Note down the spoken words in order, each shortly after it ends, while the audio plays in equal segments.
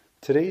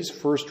Today's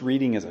first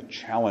reading is a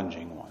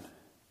challenging one.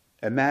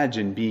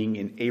 Imagine being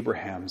in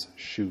Abraham's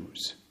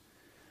shoes.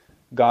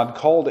 God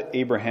called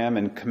Abraham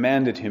and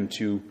commanded him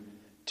to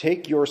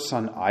take your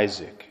son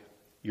Isaac,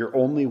 your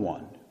only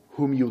one,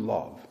 whom you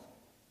love,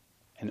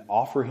 and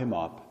offer him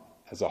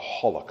up as a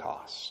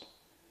holocaust.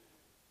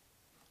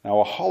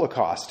 Now, a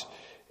holocaust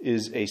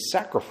is a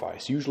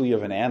sacrifice, usually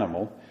of an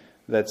animal,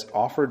 that's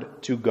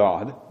offered to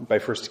God by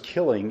first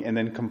killing and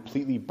then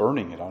completely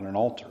burning it on an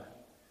altar.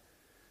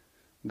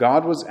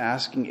 God was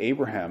asking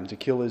Abraham to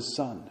kill his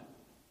son.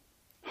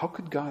 How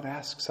could God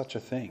ask such a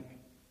thing?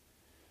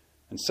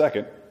 And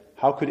second,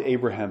 how could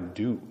Abraham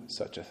do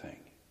such a thing?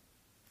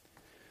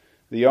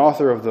 The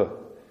author of the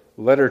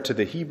letter to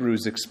the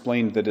Hebrews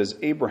explained that as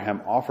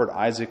Abraham offered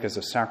Isaac as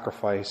a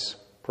sacrifice,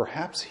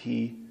 perhaps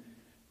he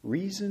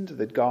reasoned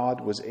that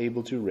God was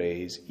able to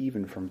raise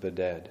even from the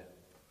dead.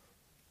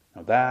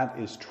 Now that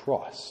is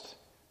trust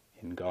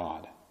in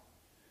God.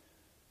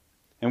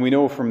 And we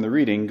know from the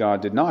reading,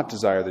 God did not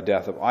desire the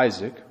death of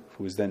Isaac,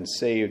 who was then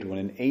saved when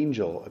an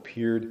angel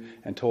appeared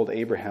and told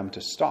Abraham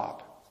to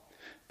stop.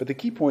 But the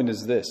key point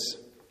is this: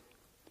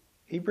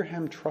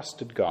 Abraham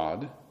trusted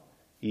God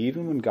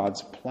even when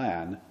God's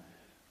plan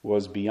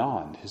was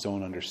beyond his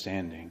own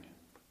understanding.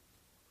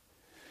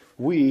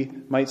 We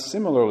might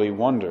similarly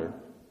wonder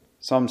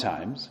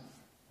sometimes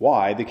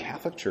why the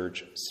Catholic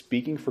Church,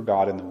 speaking for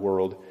God in the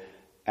world,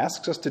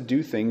 asks us to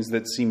do things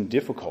that seem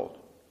difficult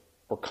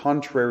or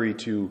contrary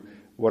to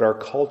what our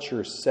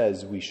culture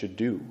says we should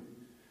do.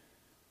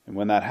 And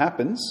when that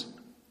happens,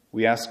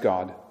 we ask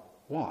God,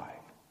 why?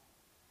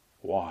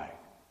 Why?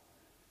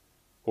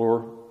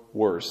 Or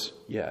worse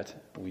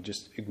yet, we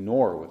just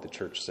ignore what the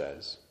church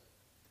says.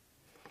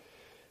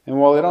 And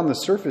while it on the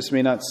surface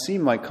may not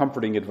seem like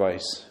comforting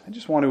advice, I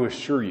just want to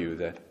assure you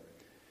that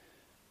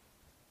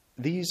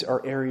these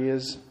are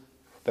areas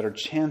that are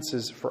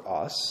chances for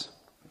us,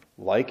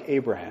 like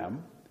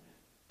Abraham,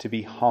 to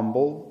be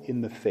humble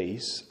in the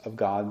face of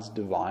God's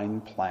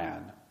divine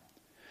plan.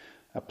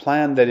 A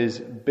plan that is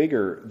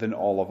bigger than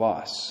all of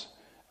us.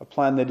 A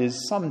plan that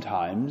is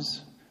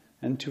sometimes,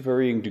 and to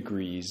varying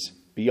degrees,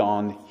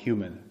 beyond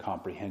human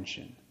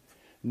comprehension.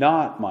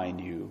 Not,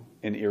 mind you,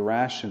 an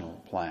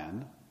irrational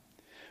plan,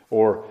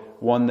 or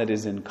one that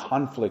is in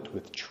conflict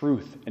with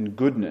truth and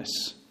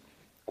goodness.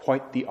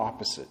 Quite the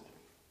opposite.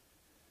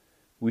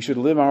 We should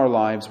live our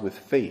lives with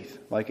faith,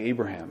 like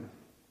Abraham,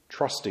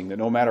 trusting that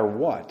no matter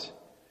what,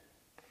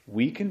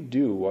 we can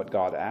do what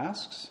God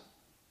asks,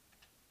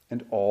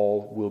 and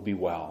all will be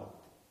well.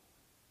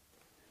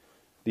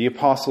 The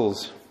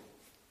apostles,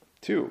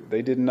 too,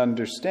 they didn't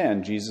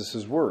understand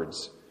Jesus'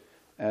 words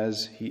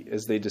as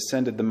they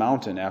descended the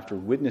mountain after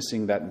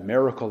witnessing that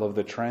miracle of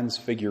the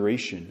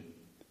transfiguration.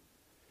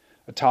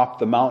 Atop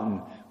the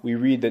mountain, we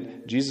read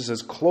that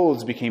Jesus'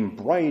 clothes became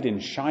bright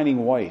and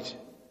shining white.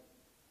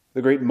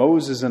 The great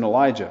Moses and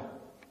Elijah,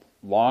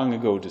 long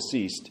ago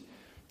deceased,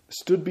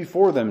 stood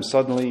before them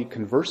suddenly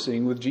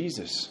conversing with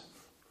Jesus.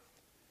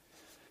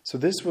 So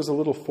this was a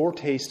little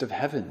foretaste of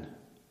heaven.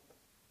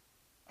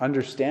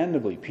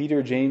 Understandably,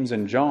 Peter, James,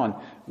 and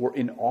John were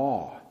in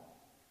awe.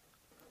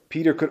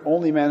 Peter could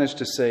only manage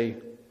to say,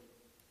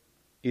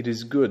 "It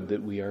is good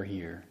that we are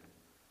here."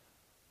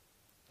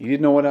 He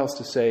didn't know what else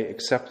to say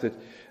except that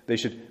they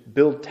should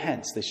build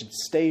tents, they should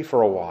stay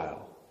for a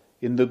while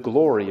in the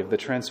glory of the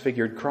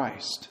transfigured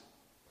Christ.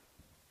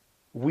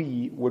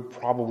 We would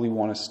probably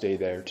want to stay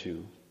there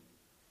too.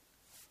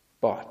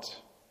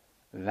 But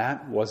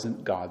that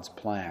wasn't God's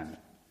plan.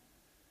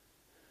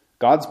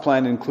 God's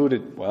plan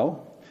included,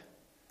 well,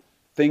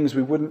 things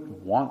we wouldn't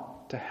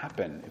want to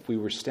happen if we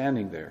were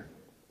standing there.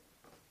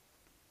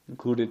 It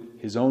included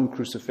his own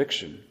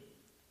crucifixion.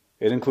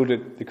 It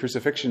included the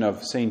crucifixion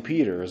of St.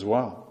 Peter as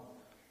well.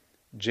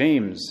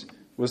 James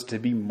was to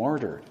be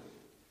martyred.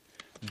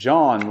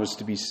 John was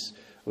to be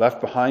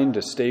left behind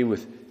to stay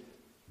with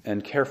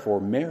and care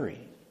for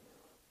Mary.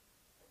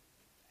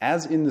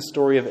 As in the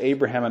story of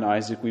Abraham and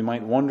Isaac, we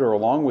might wonder,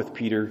 along with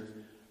Peter,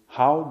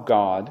 how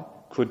God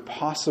could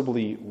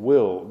possibly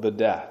will the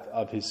death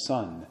of his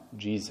son,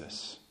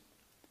 Jesus.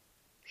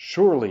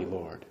 Surely,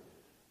 Lord,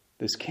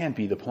 this can't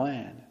be the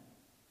plan.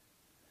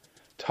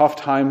 Tough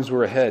times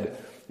were ahead,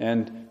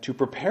 and to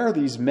prepare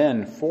these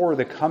men for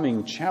the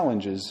coming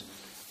challenges,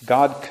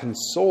 God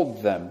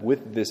consoled them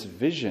with this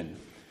vision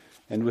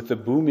and with the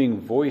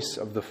booming voice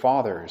of the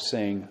Father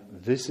saying,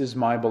 "This is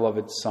my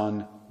beloved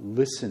Son,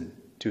 listen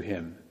to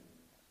him."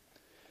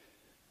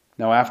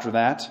 Now after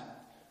that,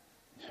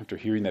 after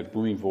hearing that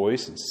booming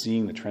voice and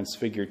seeing the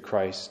transfigured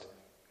Christ,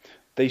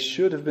 they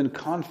should have been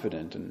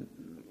confident and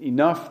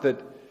enough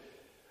that,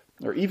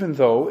 or even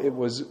though it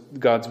was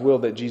God's will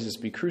that Jesus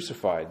be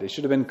crucified, they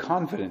should have been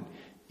confident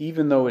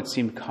even though it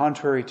seemed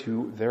contrary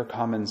to their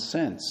common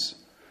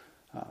sense.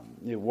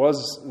 It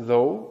was,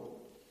 though,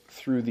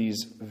 through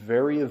these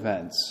very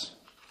events,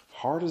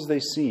 hard as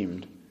they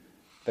seemed,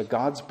 that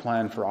God's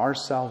plan for our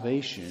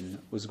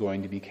salvation was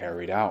going to be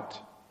carried out.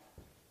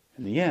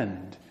 In the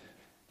end,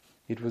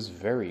 it was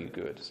very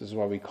good. This is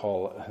why we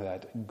call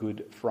that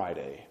Good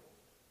Friday.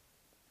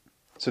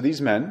 So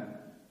these men,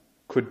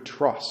 could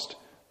trust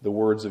the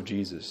words of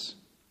Jesus.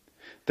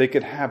 They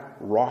could have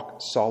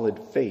rock-solid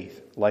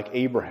faith like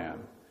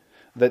Abraham,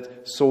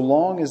 that so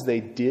long as they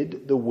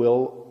did the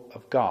will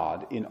of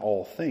God in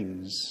all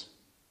things,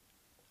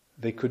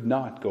 they could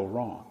not go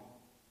wrong.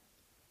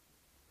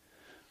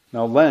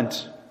 Now,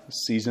 Lent, the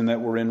season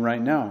that we're in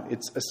right now,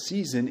 it's a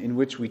season in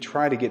which we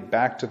try to get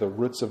back to the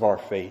roots of our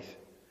faith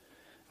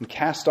and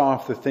cast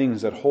off the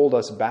things that hold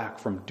us back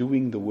from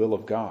doing the will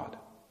of God.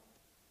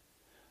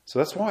 So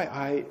that's why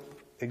I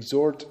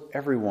exhort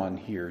everyone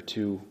here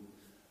to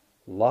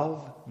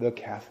love the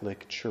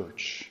Catholic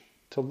Church,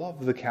 to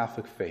love the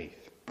Catholic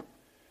faith,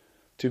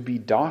 to be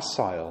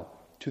docile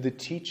to the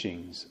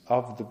teachings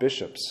of the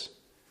bishops.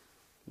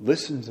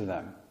 Listen to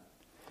them.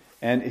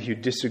 And if you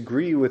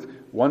disagree with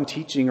one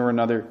teaching or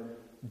another,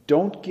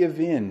 don't give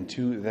in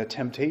to the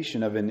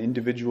temptation of an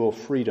individual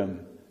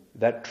freedom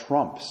that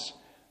trumps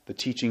the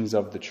teachings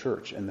of the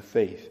church and the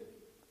faith.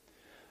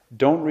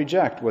 Don't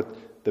reject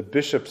what the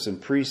bishops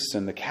and priests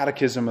and the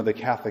catechism of the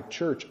Catholic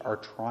Church are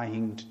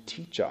trying to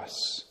teach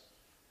us.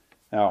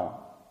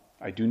 Now,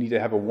 I do need to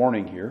have a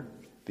warning here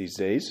these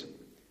days.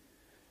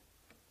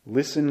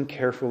 Listen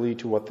carefully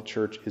to what the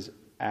church is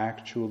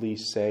actually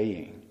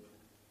saying,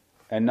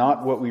 and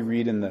not what we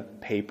read in the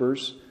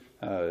papers,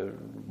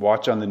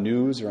 watch on the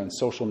news or on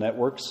social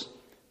networks,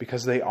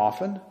 because they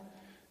often,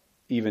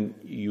 even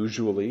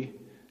usually,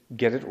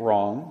 get it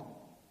wrong,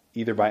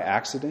 either by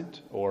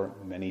accident or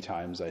many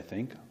times, I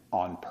think,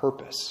 on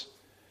purpose.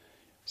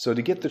 So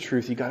to get the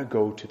truth, you got to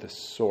go to the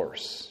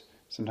source.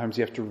 Sometimes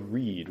you have to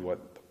read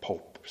what the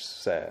Pope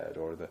said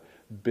or the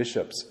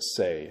bishops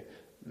say.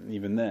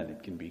 Even then,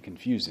 it can be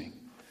confusing.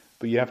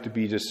 But you have to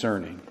be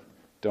discerning.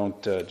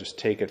 Don't just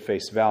take at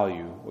face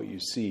value what you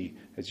see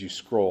as you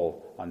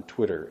scroll on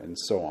Twitter and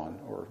so on,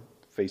 or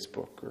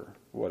Facebook or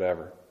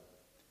whatever.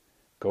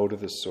 Go to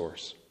the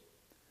source.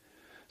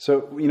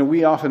 So,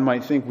 we often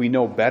might think we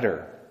know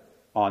better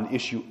on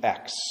issue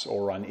X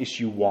or on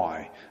issue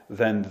Y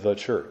than the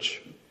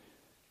church.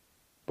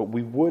 But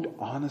we would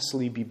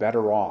honestly be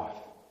better off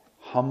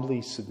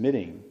humbly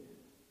submitting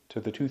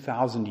to the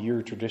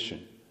 2,000-year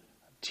tradition,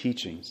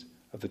 teachings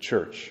of the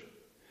church,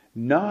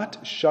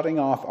 not shutting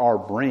off our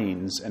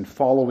brains and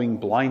following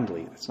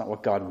blindly. That's not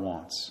what God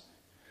wants.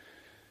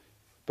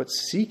 But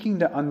seeking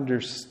to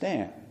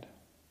understand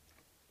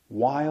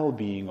while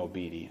being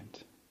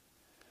obedient.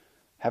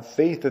 Have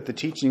faith that the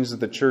teachings of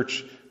the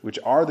church, which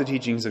are the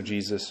teachings of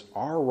Jesus,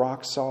 are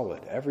rock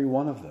solid, every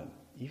one of them,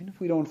 even if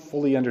we don't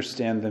fully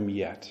understand them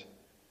yet.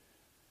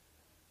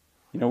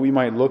 We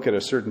might look at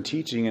a certain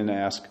teaching and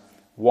ask,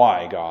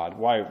 why, God?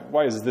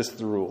 Why is this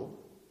the rule?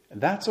 And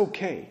that's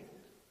okay,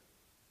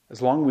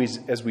 as long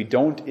as we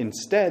don't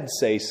instead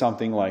say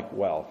something like,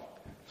 well,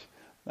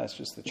 that's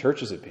just the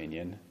church's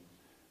opinion.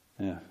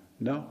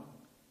 No.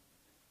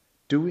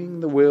 Doing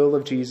the will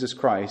of Jesus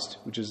Christ,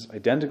 which is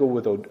identical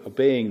with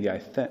obeying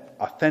the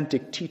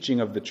authentic teaching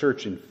of the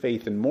church in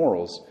faith and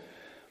morals,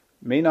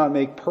 may not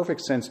make perfect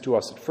sense to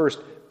us at first,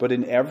 but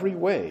in every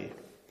way,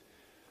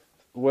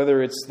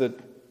 whether it's the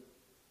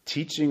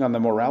teaching on the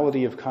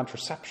morality of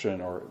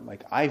contraception, or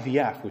like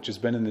IVF, which has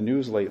been in the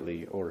news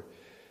lately, or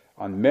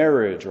on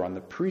marriage, or on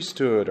the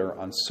priesthood, or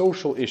on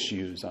social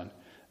issues, on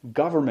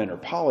government or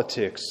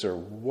politics, or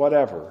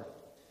whatever,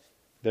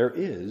 there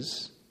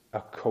is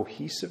a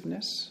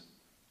cohesiveness,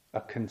 a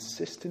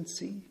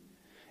consistency,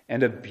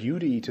 and a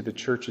beauty to the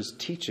church's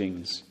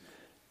teachings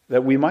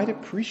that we might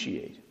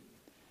appreciate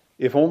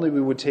if only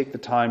we would take the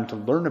time to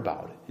learn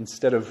about it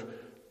instead of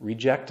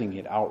rejecting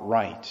it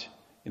outright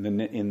in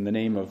the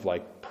name of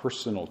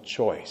personal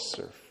choice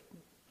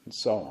and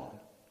so on.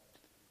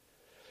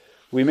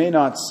 We may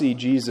not see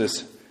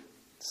Jesus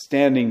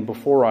standing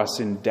before us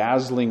in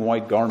dazzling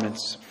white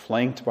garments,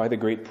 flanked by the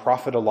great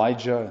prophet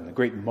Elijah and the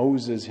great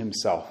Moses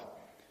himself.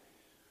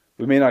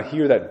 We may not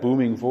hear that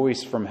booming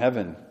voice from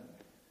heaven,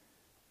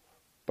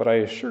 but I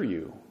assure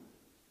you,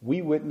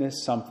 we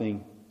witness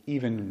something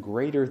even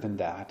greater than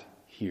that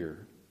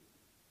here,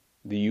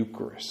 the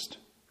Eucharist.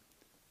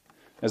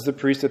 As the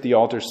priest at the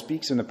altar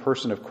speaks in the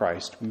person of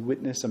Christ, we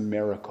witness a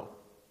miracle.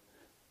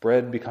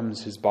 Bread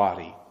becomes his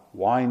body,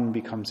 wine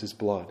becomes his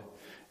blood.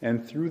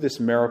 And through this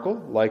miracle,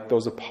 like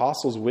those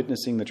apostles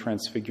witnessing the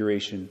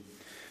transfiguration,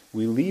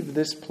 we leave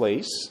this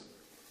place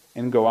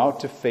and go out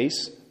to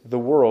face the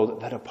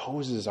world that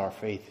opposes our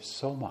faith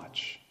so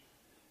much.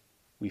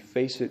 We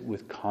face it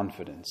with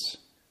confidence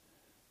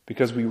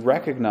because we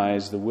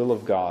recognize the will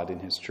of God in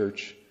his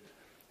church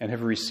and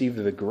have received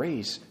the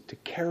grace to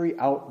carry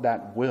out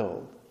that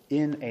will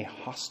in a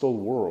hostile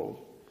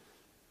world,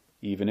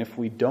 even if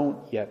we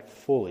don't yet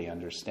fully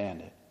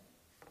understand it.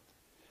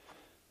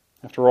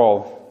 After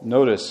all,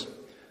 notice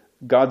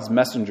God's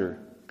messenger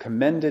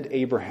commended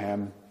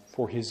Abraham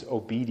for his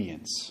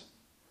obedience,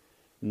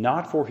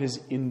 not for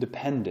his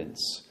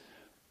independence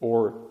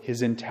or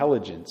his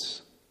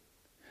intelligence,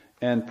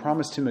 and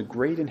promised him a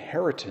great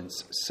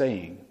inheritance,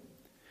 saying,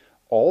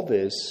 "All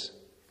this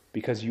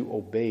because you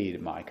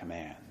obeyed my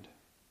command."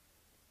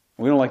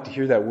 We don't like to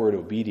hear that word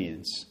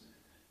obedience,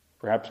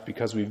 perhaps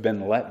because we've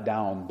been let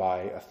down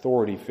by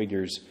authority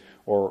figures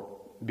or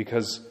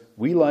because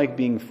we like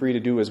being free to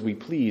do as we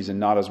please and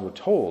not as we're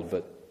told.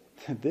 But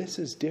this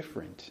is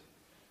different.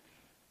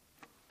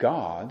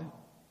 God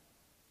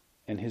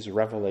and his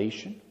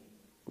revelation,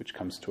 which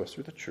comes to us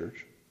through the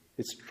church,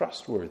 it's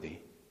trustworthy.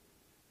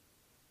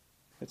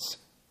 It's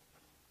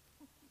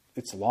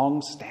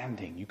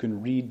long-standing. You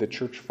can read the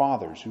church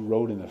fathers who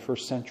wrote in the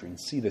first century and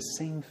see the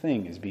same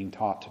thing is being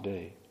taught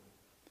today.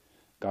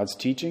 God's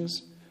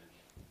teachings,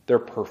 they're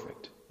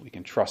perfect. We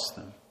can trust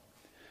them.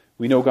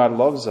 We know God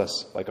loves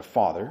us like a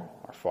father,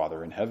 our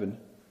Father in heaven.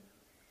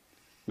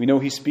 We know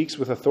he speaks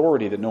with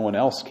authority that no one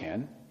else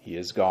can. He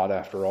is God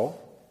after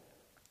all.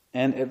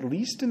 And at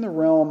least in the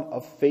realm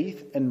of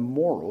faith and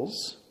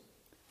morals,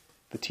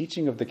 the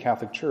teaching of the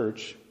Catholic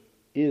Church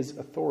is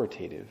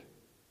authoritative.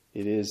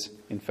 It is,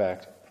 in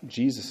fact,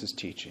 Jesus'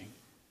 teaching.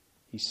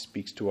 He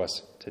speaks to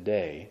us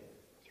today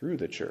through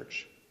the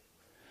church.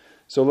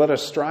 So let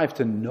us strive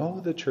to know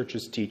the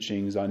church's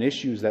teachings on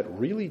issues that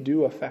really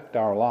do affect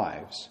our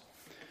lives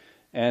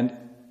and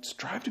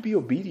strive to be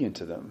obedient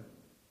to them.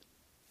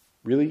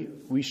 Really,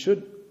 we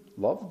should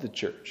love the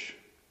church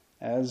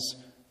as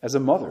a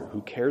mother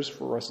who cares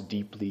for us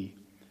deeply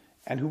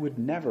and who would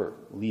never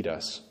lead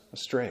us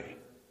astray.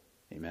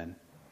 Amen.